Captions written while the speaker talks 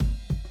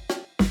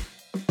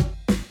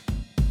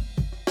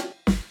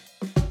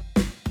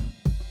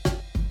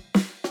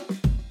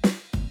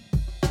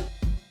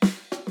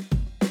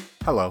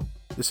Hello,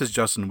 this is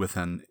Justin with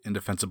an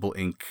Indefensible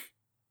Inc.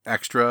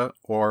 extra,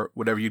 or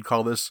whatever you'd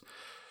call this,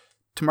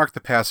 to mark the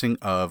passing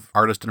of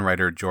artist and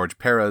writer George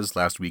Perez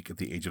last week at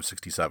the age of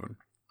 67.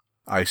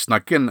 I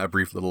snuck in a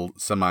brief little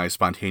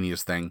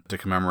semi-spontaneous thing to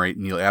commemorate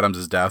Neil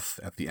Adams'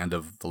 death at the end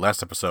of the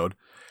last episode,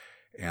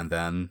 and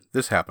then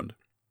this happened.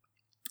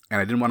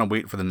 And I didn't want to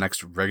wait for the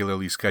next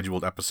regularly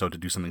scheduled episode to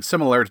do something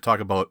similar to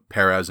talk about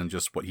Perez and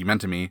just what he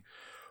meant to me,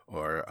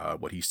 or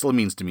what he still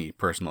means to me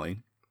personally.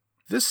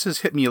 This has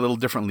hit me a little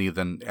differently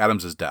than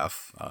Adams'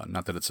 death.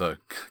 Not that it's a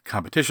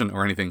competition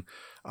or anything,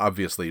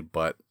 obviously,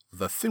 but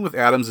the thing with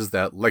Adams is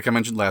that, like I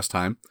mentioned last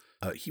time,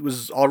 he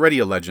was already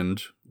a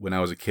legend when I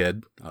was a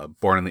kid,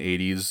 born in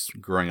the 80s,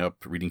 growing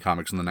up reading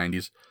comics in the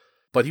 90s.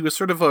 But he was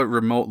sort of a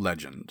remote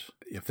legend,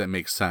 if that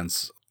makes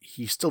sense.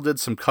 He still did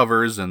some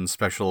covers and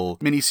special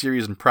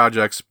miniseries and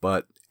projects,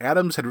 but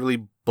Adams had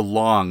really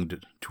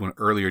belonged to an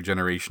earlier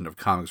generation of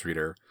comics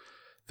reader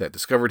that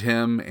discovered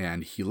him,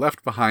 and he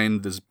left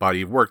behind this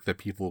body of work that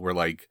people were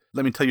like,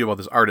 let me tell you about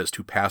this artist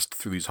who passed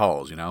through these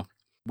halls, you know?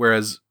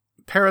 Whereas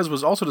Perez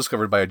was also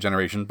discovered by a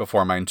generation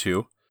before mine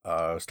too,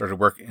 started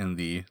work in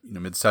the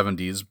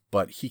mid-70s,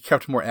 but he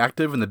kept more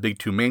active in the big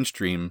two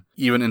mainstream,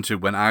 even into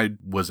when I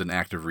was an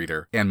active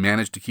reader, and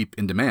managed to keep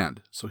in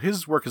demand. So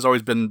his work has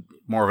always been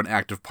more of an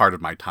active part of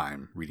my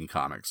time reading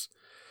comics.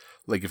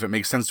 Like, if it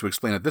makes sense to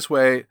explain it this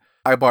way,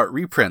 I bought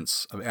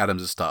reprints of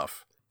Adams'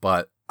 stuff,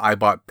 but I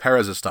bought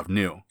Perez's stuff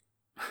new,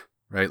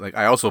 right? Like,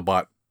 I also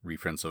bought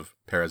reprints of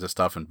Perez's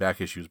stuff and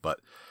back issues, but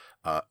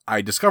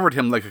I discovered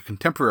him like a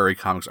contemporary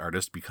comics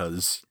artist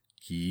because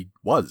he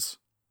was.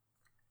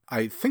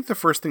 I think the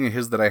first thing of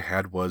his that I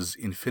had was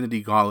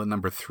Infinity Gauntlet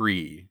number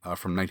 3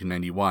 from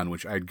 1991,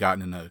 which I'd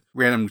gotten in a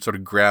random sort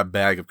of grab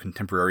bag of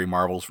contemporary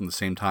Marvels from the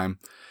same time.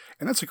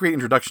 And that's a great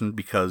introduction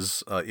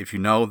because if you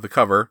know the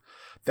cover,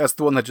 that's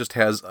the one that just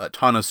has a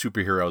ton of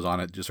superheroes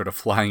on it, just sort of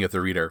flying at the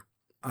reader.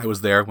 I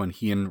was there when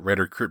he and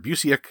writer Kurt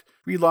Busiek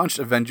relaunched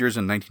Avengers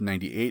in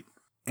 1998.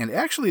 And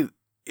actually,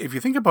 if you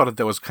think about it,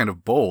 that was kind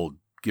of bold,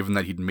 given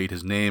that he'd made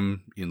his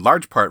name in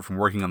large part from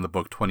working on the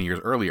book 20 years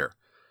earlier.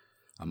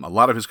 A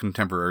lot of his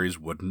contemporaries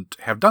wouldn't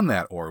have done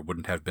that, or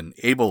wouldn't have been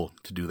able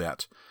to do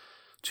that,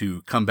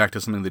 to come back to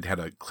something that had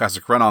a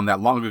classic run on that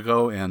long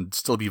ago and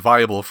still be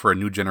viable for a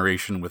new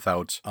generation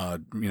without,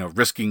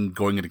 risking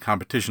going into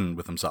competition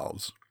with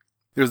themselves.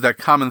 There's that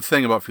common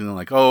thing about feeling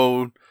like,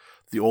 oh,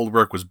 the old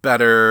work was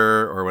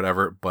better, or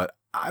whatever, but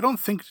I don't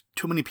think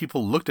too many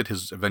people looked at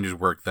his Avengers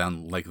work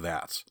then like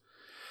that.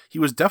 He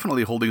was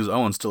definitely holding his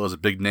own still as a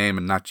big name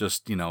and not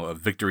just, a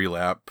victory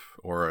lap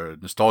or a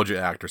nostalgia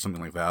act or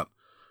something like that.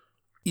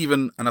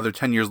 Even another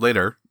 10 years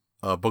later,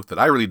 a book that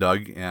I really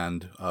dug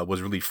and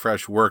was really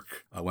fresh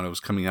work when it was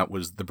coming out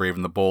was The Brave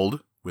and the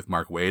Bold with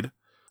Mark Waid.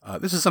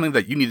 This is something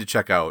that you need to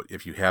check out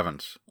if you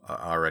haven't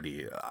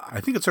already.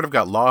 I think it sort of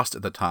got lost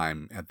at the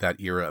time, at that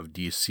era of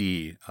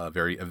DC, a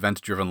very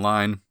event-driven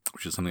line,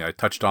 which is something I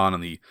touched on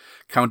in the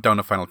Countdown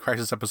to Final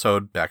Crisis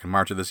episode back in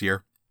March of this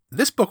year.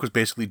 This book was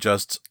basically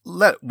just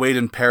let Waid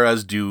and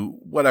Perez do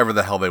whatever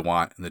the hell they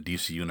want in the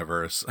DC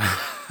universe.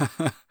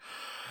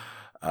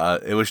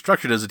 It was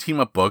structured as a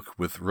team-up book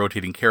with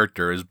rotating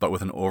characters, but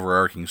with an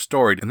overarching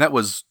story, and that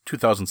was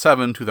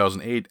 2007,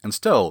 2008, and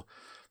still,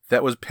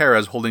 that was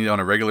Perez holding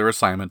down a regular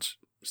assignment,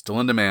 still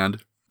in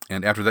demand,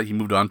 and after that he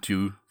moved on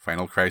to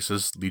Final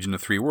Crisis, Legion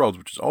of Three Worlds,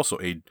 which is also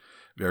a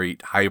very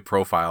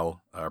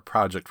high-profile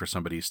project for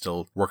somebody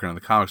still working in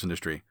the comics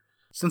industry.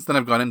 Since then,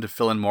 I've gone in to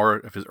fill in more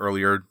of his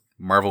earlier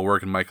Marvel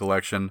work in my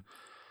collection,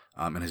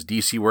 and his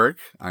DC work.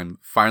 I'm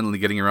finally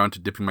getting around to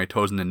dipping my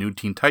toes into New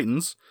Teen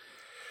Titans,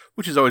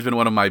 which has always been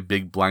one of my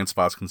big blind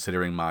spots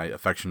considering my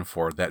affection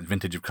for that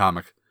vintage of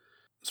comic.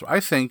 So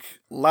I think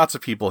lots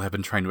of people have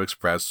been trying to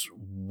express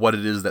what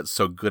it is that's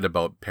so good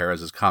about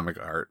Perez's comic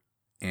art.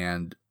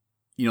 And,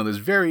 there's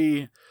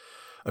very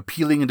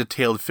appealing and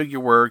detailed figure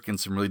work and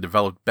some really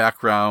developed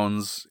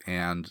backgrounds.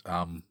 And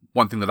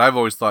one thing that I've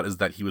always thought is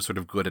that he was sort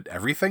of good at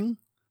everything.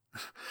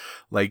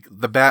 Like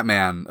the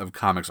Batman of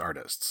comics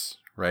artists,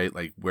 right?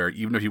 Like where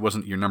even if he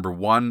wasn't your number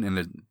one in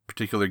a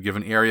particular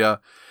given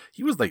area,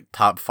 he was like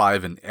top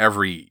 5 in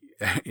every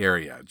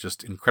area,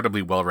 just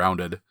incredibly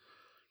well-rounded.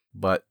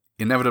 But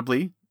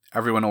inevitably,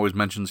 everyone always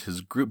mentions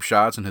his group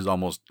shots and his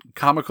almost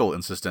comical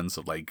insistence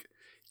of like,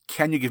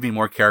 can you give me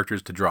more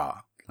characters to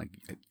draw? Like,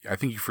 I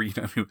think if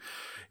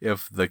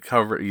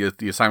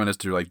the assignment is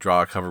to like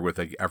draw a cover with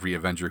like every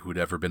Avenger who'd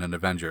ever been an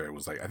Avenger, it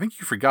was like, I think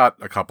you forgot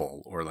a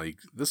couple, or like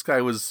this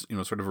guy was,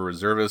 sort of a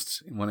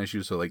reservist in one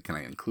issue, so like, can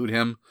I include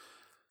him?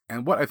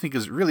 And what I think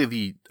is really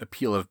the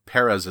appeal of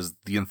Perez is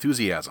the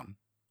enthusiasm,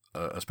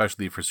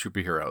 especially for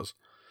superheroes.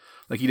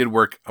 Like he did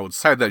work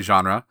outside that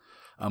genre,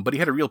 but he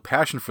had a real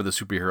passion for the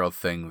superhero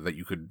thing that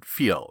you could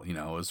feel, it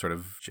was sort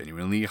of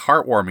genuinely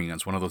heartwarming.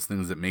 It's one of those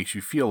things that makes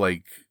you feel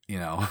like,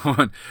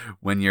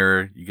 when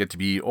you get to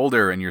be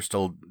older and you're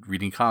still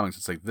reading comics,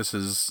 it's like,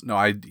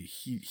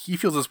 he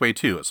feels this way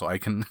too. So I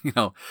can,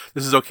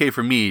 this is okay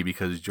for me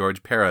because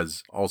George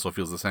Perez also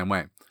feels the same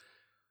way.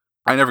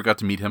 I never got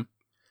to meet him.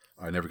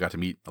 I never got to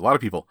meet a lot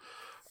of people.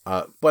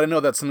 But I know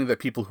that's something that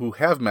people who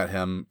have met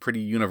him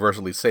pretty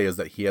universally say, is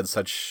that he had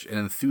such an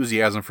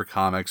enthusiasm for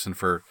comics and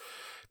for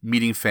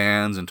meeting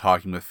fans and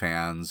talking with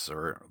fans,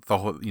 or the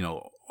whole,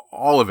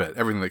 all of it,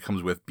 everything that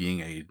comes with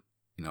being a,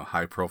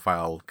 high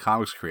profile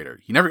comics creator.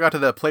 He never got to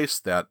that place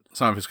that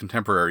some of his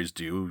contemporaries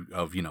do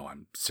of,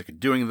 I'm sick of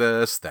doing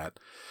this, that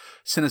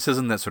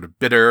cynicism, that sort of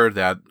bitter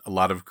that a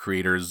lot of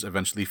creators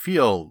eventually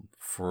feel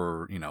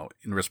for,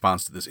 in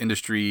response to this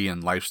industry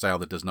and lifestyle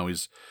that doesn't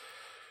always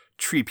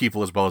treat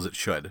people as well as it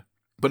should.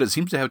 But it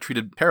seems to have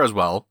treated Perez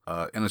well,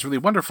 and it's really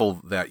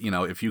wonderful that,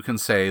 if you can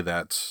say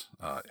that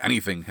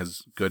anything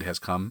good has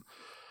come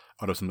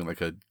out of something like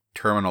a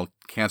terminal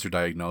cancer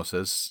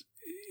diagnosis,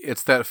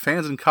 it's that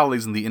fans and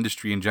colleagues in the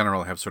industry in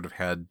general have sort of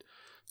had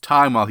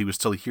time while he was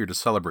still here to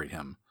celebrate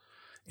him,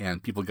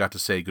 and people got to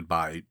say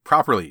goodbye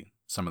properly,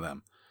 some of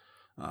them.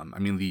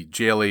 The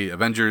JLA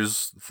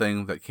Avengers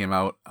thing that came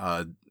out,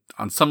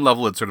 on some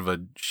level, it's sort of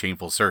a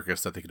shameful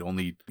circus that they could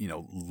only,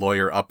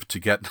 lawyer up to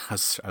get a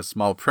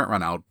small print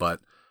run out. But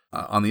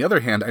on the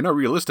other hand, I know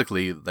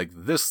realistically, like,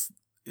 this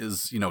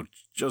is,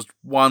 just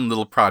one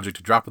little project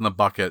to drop in the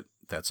bucket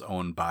that's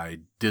owned by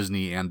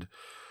Disney and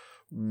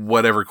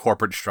whatever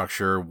corporate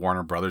structure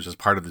Warner Brothers is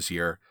part of this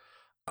year.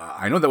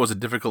 I know that was a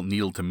difficult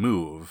needle to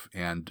move,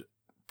 and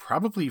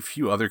probably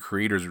few other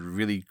creators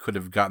really could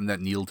have gotten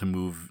that needle to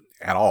move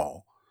at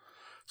all.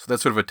 So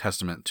that's sort of a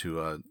testament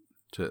to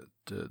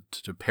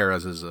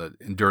Perez's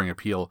enduring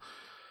appeal.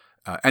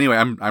 Anyway,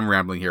 I'm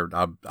rambling here.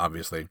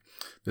 Obviously,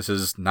 this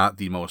is not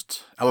the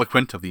most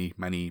eloquent of the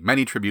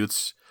many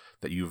tributes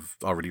that you've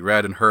already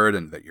read and heard,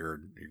 and that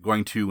you're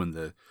going to in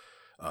the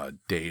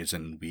days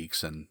and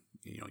weeks and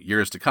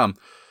years to come.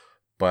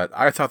 But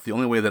I thought the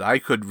only way that I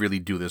could really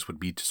do this would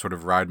be to sort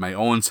of ride my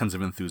own sense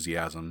of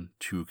enthusiasm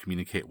to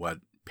communicate what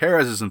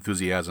Perez's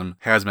enthusiasm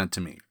has meant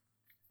to me.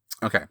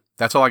 Okay,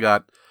 that's all I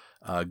got.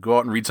 Go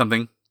out and read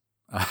something.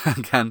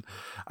 Again,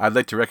 I'd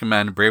like to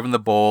recommend Brave and the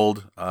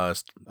Bold.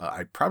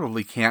 I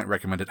probably can't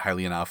recommend it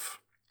highly enough.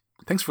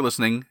 Thanks for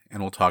listening,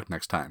 and we'll talk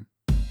next time.